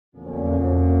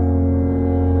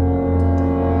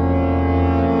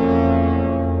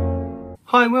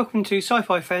Hi and welcome to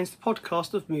Sci-Fi Fans, the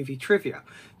podcast of movie trivia.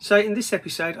 So in this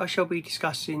episode I shall be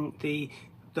discussing the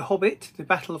Hobbit, the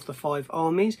Battle of the Five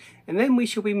Armies, and then we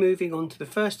shall be moving on to the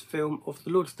first film of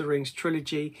the Lord of the Rings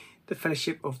trilogy, The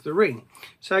Fellowship of the Ring.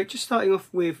 So just starting off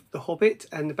with the Hobbit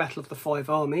and the Battle of the Five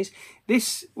Armies.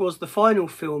 This was the final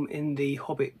film in the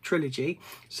Hobbit trilogy,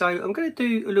 so I'm going to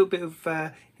do a little bit of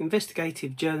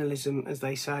investigative journalism, as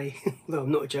they say. Well,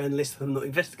 I'm not a journalist, I'm not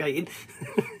investigating,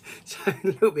 so a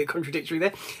little bit contradictory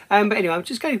there. But anyway, I'm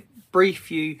just going to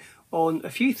brief you on a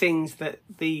few things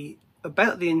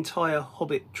about the entire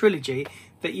Hobbit trilogy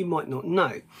that you might not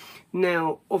know.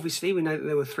 Now, obviously, we know that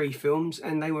there were 3 films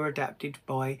and they were adapted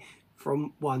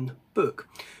from one book.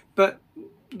 But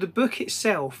the book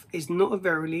itself is not a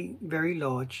very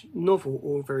large novel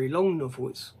or a very long novel.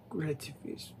 It's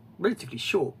relatively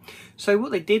short. So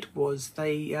what they did was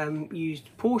they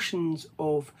used portions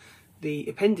of the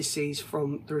appendices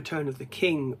from the Return of the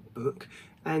King book,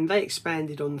 and they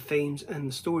expanded on the themes and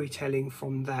the storytelling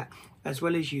from that, as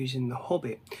well as using the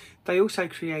Hobbit. They also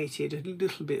created a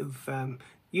little bit of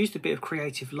used a bit of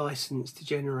creative license to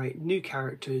generate new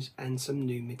characters and some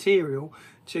new material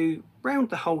to round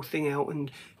the whole thing out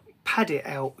and pad it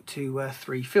out to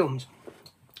 3 films,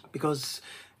 because,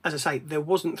 as I say, there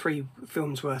wasn't 3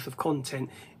 films worth of content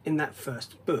in that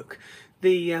first book.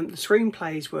 The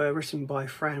screenplays were written by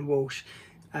Fran Walsh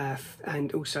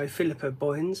and also Philippa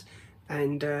Boyens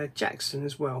and Jackson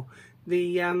as well.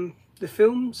 The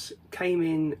films came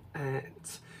in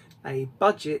at a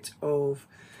budget of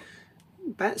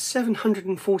about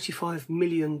 $745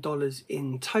 million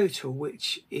in total,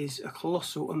 which is a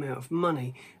colossal amount of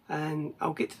money. And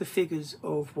I'll get to the figures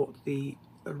of what the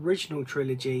original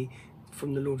trilogy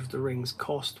from the Lord of the Rings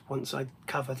cost once I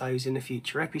cover those in a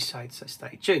future episode, so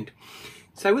stay tuned.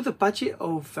 So with a budget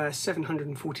of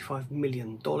 $745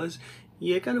 million,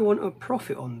 you're going to want a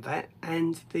profit on that,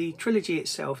 and the trilogy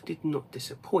itself did not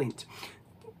disappoint,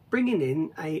 bringing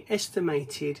in an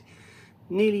estimated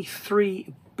nearly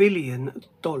 $3 billion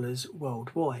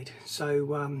worldwide.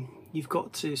 So you've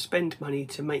got to spend money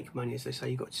to make money, as they say.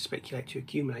 You've got to speculate to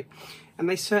accumulate, and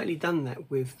they certainly done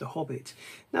that with The Hobbit.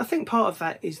 Now, I think part of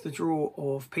that is the draw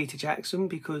of Peter Jackson,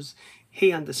 because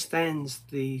he understands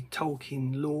the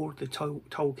Tolkien lore, the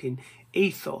Tolkien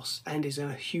ethos, and is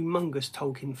a humongous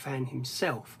Tolkien fan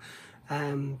himself.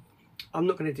 I'm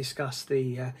not going to discuss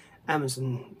the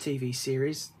Amazon TV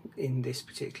series in this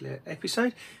particular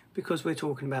episode, because we're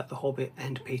talking about The Hobbit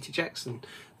and Peter Jackson,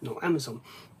 not Amazon.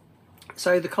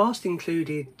 So the cast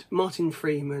included Martin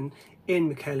Freeman,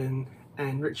 Ian McKellen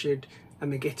and Richard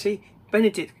Amagetti.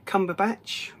 Benedict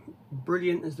Cumberbatch,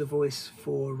 brilliant as the voice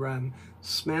for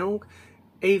Smaug.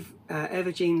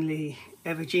 Evergene Lee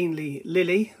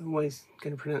Lilly, I'm always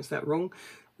going to pronounce that wrong.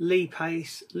 Lee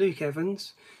Pace, Luke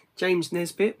Evans, James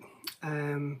Nesbitt.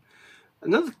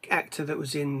 Another actor that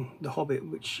was in The Hobbit,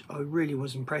 which I really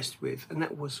was impressed with, and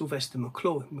that was Sylvester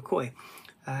McCoy.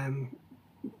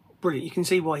 Brilliant. You can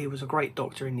see why he was a great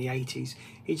Doctor in the 80s.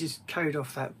 He just carried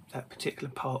off that particular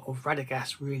part of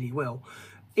Radagast really well.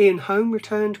 Ian Holm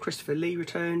returned, Christopher Lee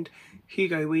returned,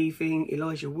 Hugo Weaving,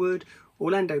 Elijah Wood,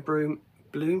 Orlando Bloom,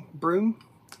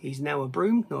 he's now a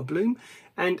Broom, not a Bloom,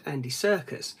 and Andy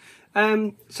Serkis.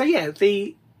 So yeah,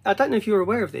 I don't know if you're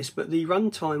aware of this, but the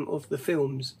runtime of the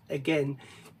films, again,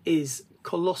 is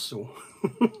colossal.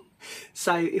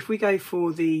 So if we go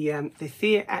for the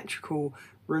theatrical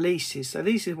releases, so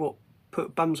these are what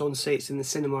put bums on seats in the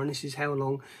cinema, and this is how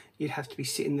long you'd have to be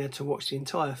sitting there to watch the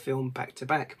entire film back to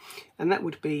back, and that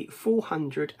would be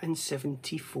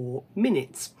 474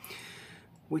 minutes,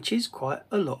 which is quite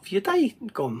a lot of your day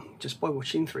gone just by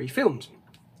watching 3 films.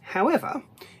 However,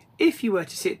 if you were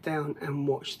to sit down and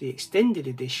watch the extended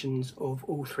editions of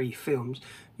all 3 films,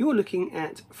 you're looking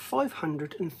at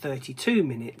 532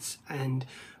 minutes, and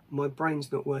my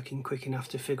brain's not working quick enough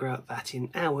to figure out that in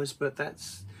hours, but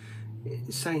that's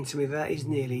saying to me that is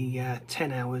nearly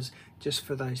 10 hours just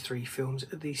for those 3 films,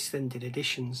 the extended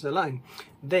editions alone.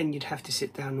 Then you'd have to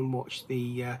sit down and watch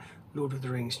the Lord of the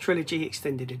Rings trilogy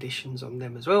extended editions on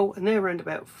them as well, and they're around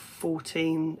about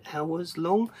 14 hours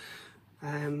long.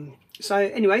 So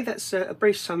anyway, that's a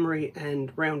brief summary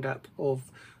and roundup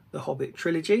of the Hobbit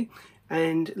trilogy,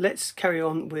 and let's carry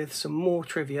on with some more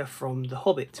trivia from the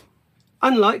Hobbit.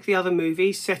 Unlike the other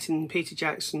movies set in Peter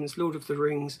Jackson's Lord of the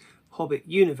Rings Hobbit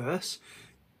universe,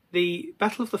 the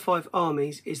Battle of the Five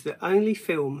Armies is the only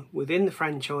film within the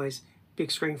franchise, big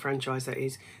screen franchise that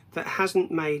is, that hasn't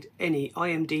made any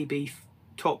IMDb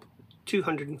top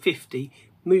 250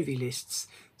 movie lists.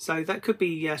 So that could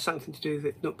be something to do with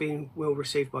it not being well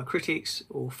received by critics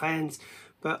or fans,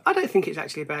 but I don't think it's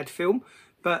actually a bad film.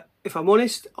 but if I'm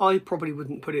honest, I probably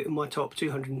wouldn't put it in my top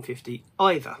 250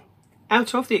 either.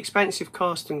 Out of the expansive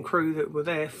cast and crew that were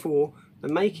there for the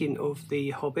making of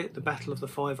The Hobbit, the Battle of the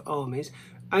Five Armies,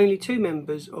 only 2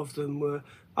 members of them were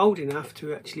old enough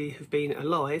to actually have been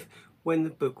alive when the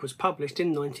book was published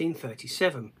in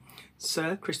 1937,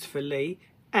 Sir Christopher Lee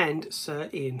and Sir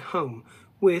Ian Holm,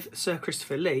 with Sir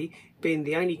Christopher Lee being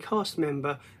the only cast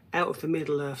member out of the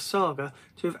Middle-earth saga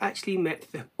to have actually met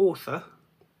the author,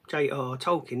 J.R.R.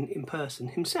 Tolkien, in person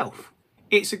himself.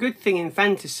 It's a good thing in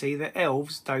fantasy that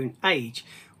elves don't age.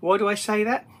 Why do I say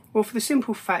that? Well, for the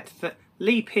simple fact that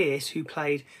Lee Pearce, who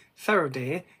played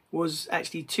Thorodir, was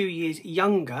actually 2 years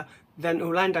younger than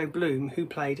Orlando Bloom, who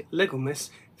played Legolas,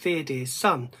 Theodir's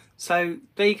son. So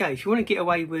there you go. If you want to get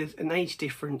away with an age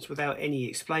difference without any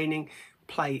explaining,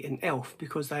 play an elf,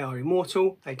 because they are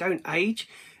immortal, they don't age,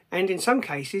 and in some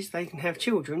cases they can have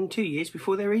children 2 years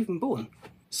before they're even born.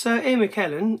 Sir Ian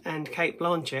McKellen and Cate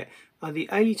Blanchett are the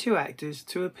only 2 actors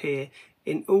to appear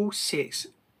in all 6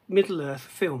 Middle-earth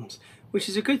films, which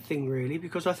is a good thing really,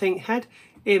 because I think had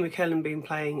Ian McKellen been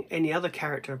playing any other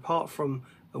character apart from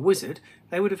a wizard,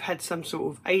 they would have had some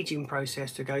sort of ageing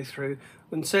process to go through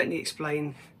and certainly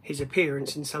explain his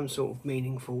appearance in some sort of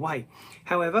meaningful way.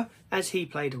 However, as he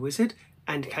played a wizard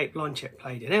and Cate Blanchett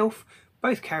played an elf,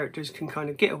 both characters can kind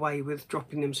of get away with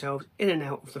dropping themselves in and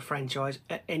out of the franchise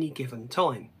at any given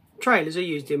time. Trailers are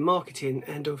used in marketing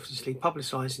and obviously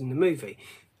publicising the movie,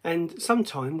 and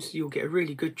sometimes you'll get a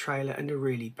really good trailer and a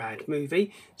really bad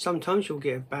movie, sometimes you'll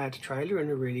get a bad trailer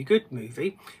and a really good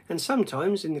movie, and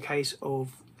sometimes, in the case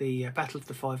of the Battle of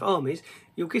the Five Armies,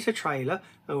 you'll get a trailer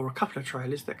or a couple of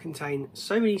trailers that contain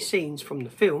so many scenes from the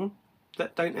film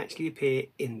that don't actually appear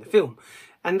in the film.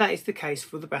 And that is the case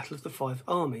for the Battle of the Five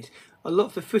Armies. A lot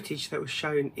of the footage that was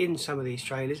shown in some of these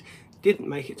trailers didn't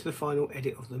make it to the final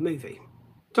edit of the movie.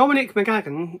 Dominic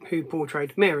Monaghan, who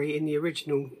portrayed Merry in the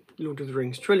original Lord of the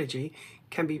Rings trilogy,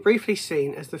 can be briefly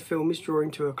seen as the film is drawing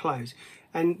to a close.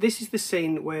 And this is the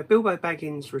scene where Bilbo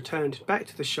Baggins returned back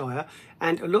to the Shire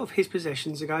and a lot of his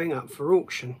possessions are going up for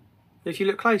auction. If you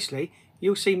look closely,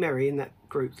 you'll see Merry in that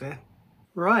group there.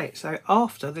 Right, so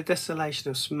after the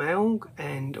desolation of Smaug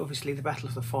and obviously the Battle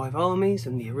of the Five Armies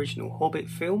and the original Hobbit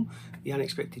film, The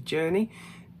Unexpected Journey,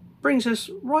 brings us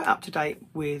right up to date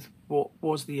with what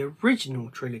was the original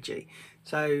trilogy.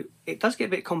 So it does get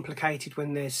a bit complicated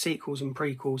when there's sequels and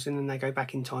prequels and then they go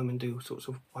back in time and do all sorts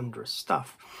of wondrous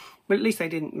stuff. But at least they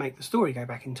didn't make the story go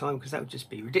back in time, because that would just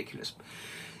be ridiculous.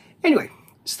 Anyway,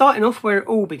 starting off where it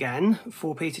all began,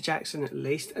 for Peter Jackson at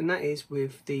least, and that is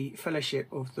with the Fellowship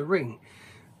of the Ring.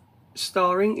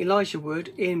 Starring Elijah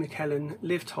Wood, Ian McKellen,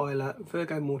 Liv Tyler,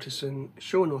 Viggo Mortensen,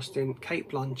 Sean Astin, Cate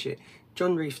Blanchett,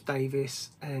 John Rhys-Davies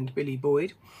and Billy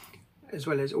Boyd, as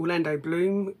well as Orlando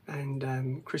Bloom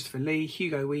and Christopher Lee,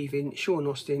 Hugo Weaving, Sean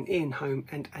Astin, Ian Holm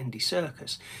and Andy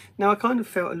Serkis. Now I kind of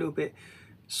felt a little bit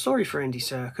sorry for Andy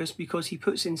Serkis because he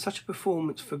puts in such a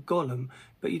performance for Gollum,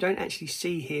 but you don't actually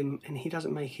see him and he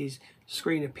doesn't make his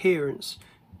screen appearance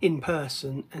in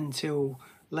person until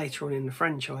later on in the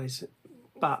franchise.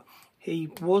 But he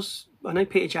was, I know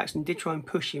Peter Jackson did try and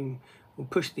push him, or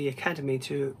push the Academy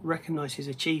to recognise his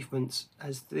achievements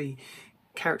as the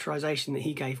characterisation that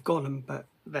he gave Gollum, but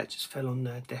that just fell on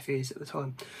deaf ears at the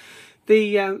time.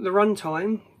 The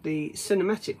runtime, the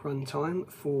cinematic runtime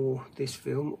for this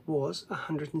film was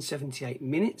 178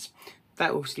 minutes.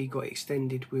 That obviously got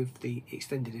extended with the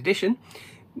extended edition.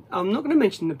 I'm not going to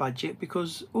mention the budget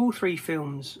because all 3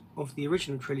 films of the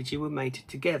original trilogy were made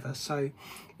together, so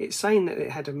it's saying that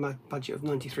it had a budget of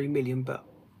 93 million, but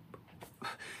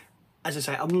as I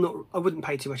say, I wouldn't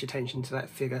pay too much attention to that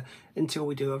figure until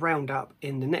we do a roundup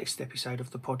in the next episode of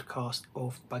the podcast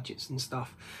of budgets and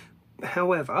stuff.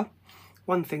 However,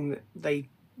 one thing that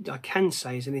I can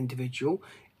say as an individual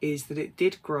is that it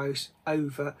did gross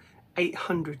over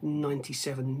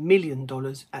 $897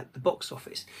 million at the box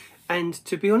office. And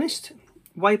to be honest,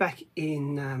 way back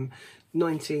in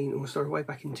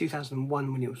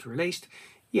 2001 when it was released,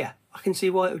 yeah, I can see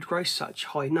why it would gross such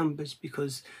high numbers,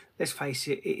 because let's face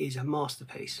it, it is a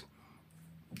masterpiece.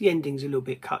 The ending's a little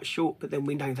bit cut short, but then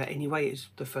we know that anyway, it's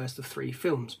the first of 3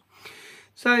 films.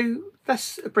 So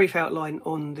that's a brief outline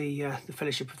on the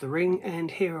Fellowship of the Ring,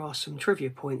 and here are some trivia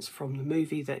points from the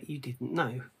movie that you didn't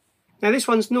know. Now this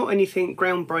one's not anything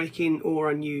groundbreaking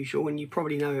or unusual, and you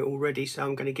probably know it already, so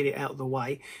I'm going to get it out of the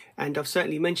way, and I've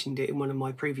certainly mentioned it in one of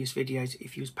my previous videos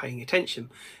if you was paying attention,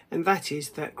 and that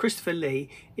is that Christopher Lee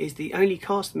is the only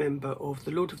cast member of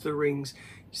the Lord of the Rings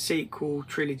sequel,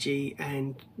 trilogy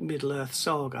and Middle-earth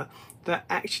saga that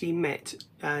actually met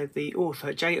the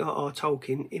author J.R.R.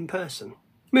 Tolkien in person.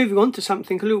 Moving on to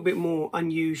something a little bit more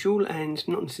unusual and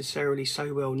not necessarily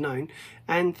so well known,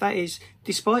 and that is,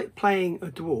 despite playing a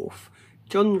dwarf,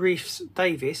 John Rhys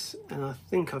Davies, and I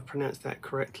think I've pronounced that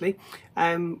correctly,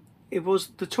 it was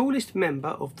the tallest member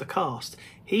of the cast.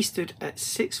 He stood at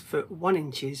 6 foot 1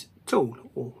 inches tall,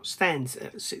 or stands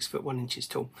at 6 foot 1 inches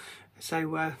tall.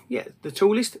 So yeah, the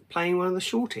tallest playing one of the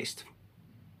shortest.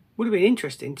 Would have been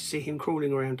interesting to see him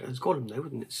crawling around as Gollum though,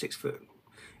 wouldn't it? 6 foot.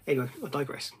 Anyway, I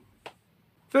digress.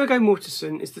 Viggo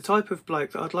Mortensen is the type of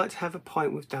bloke that I'd like to have a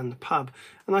pint with down the pub,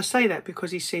 and I say that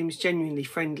because he seems genuinely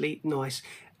friendly, nice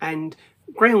and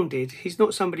grounded. He's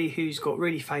not somebody who's got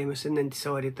really famous and then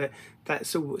decided that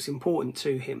that's all that's important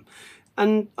to him.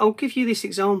 And I'll give you this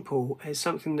example as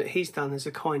something that he's done as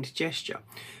a kind gesture.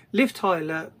 Liv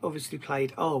Tyler obviously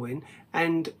played Arwen,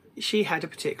 and she had a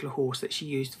particular horse that she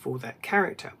used for that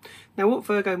character. Now what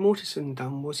Viggo Mortensen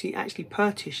done was he actually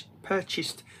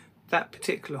purchased that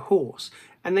particular horse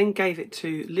and then gave it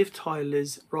to Liv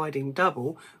Tyler's riding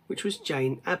double, which was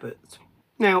Jane Abbott.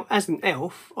 Now, as an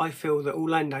elf, I feel that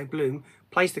Orlando Bloom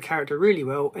plays the character really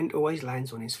well and always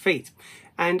lands on his feet.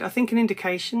 And I think an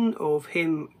indication of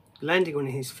him landing on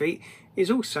his feet is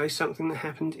also something that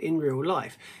happened in real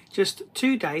life. Just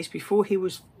 2 days before he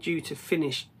was due to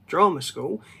finish drama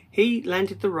school, he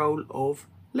landed the role of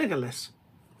Legolas,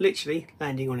 literally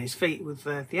landing on his feet with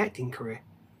the acting career.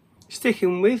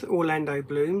 Sticking with Orlando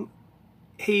Bloom,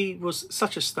 he was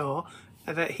such a star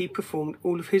that he performed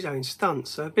all of his own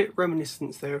stunts, so a bit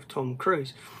reminiscent there of Tom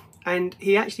Cruise. And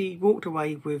he actually walked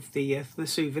away with the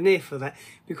souvenir for that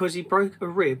because he broke a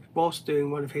rib whilst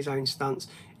doing one of his own stunts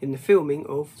in the filming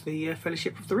of the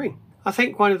Fellowship of the Ring. I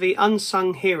think one of the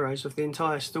unsung heroes of the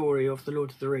entire story of The Lord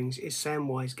of the Rings is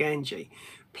Samwise Gamgee,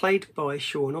 played by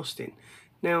Sean Astin.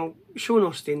 Now, Sean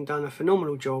Astin done a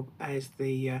phenomenal job as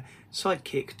the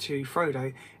sidekick to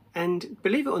Frodo, and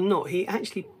believe it or not, he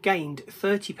actually gained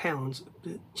 30 pounds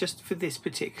just for this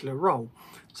particular role.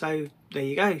 So there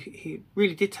you go, he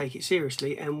really did take it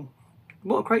seriously, and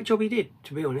what a great job he did,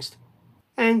 to be honest.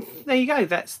 And there you go,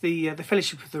 that's the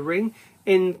Fellowship of the Ring.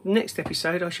 In the next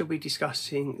episode I shall be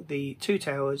discussing the Two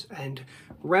Towers and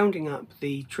rounding up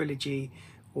the trilogy,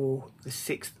 or the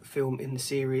 6th film in the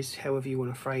series, however you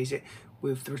want to phrase it,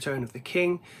 with The Return of the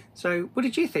King. So what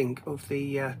did you think of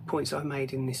the points I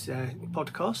made in this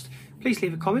podcast? Please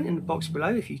leave a comment in the box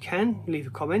below if you can. Leave a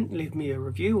comment, leave me a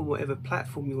review on whatever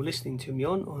platform you're listening to me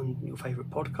on your favourite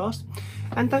podcast.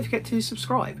 And don't forget to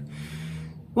subscribe.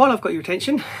 While I've got your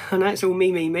attention, I know it's all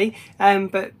me,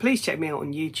 but please check me out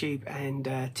on YouTube and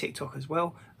TikTok as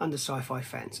well, under Sci-Fi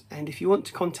Fans. And if you want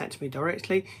to contact me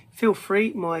directly, feel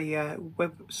free. My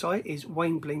website is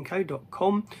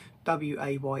wayneblinko.com,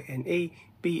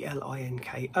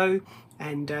 WAYNEBLINKO,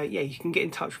 and yeah, you can get in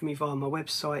touch with me via my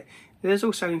website. There's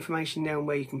also information down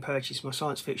where you can purchase my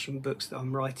science fiction books that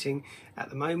I'm writing at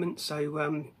the moment.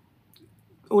 So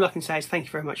all I can say is thank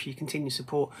you very much for your continued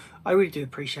support. I really do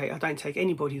appreciate it. I don't take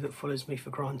anybody that follows me for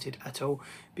granted at all,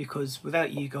 because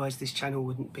without you guys this channel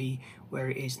wouldn't be where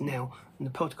it is now, and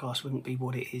the podcast wouldn't be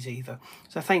what it is either.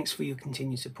 So thanks for your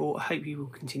continued support. I hope you will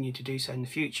continue to do so in the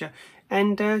future.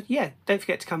 And yeah, don't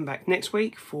forget to come back next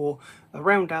week for a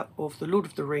roundup of the Lord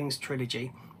of the Rings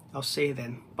trilogy. I'll see you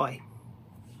then. Bye.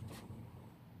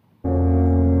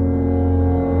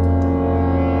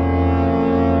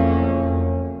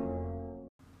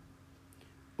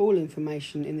 All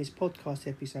information in this podcast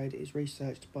episode is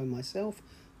researched by myself,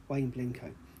 Wayne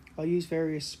Blinko. I use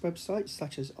various websites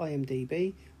such as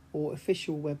IMDb or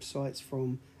official websites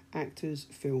from actors,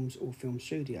 films or film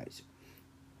studios.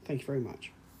 Thank you very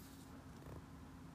much.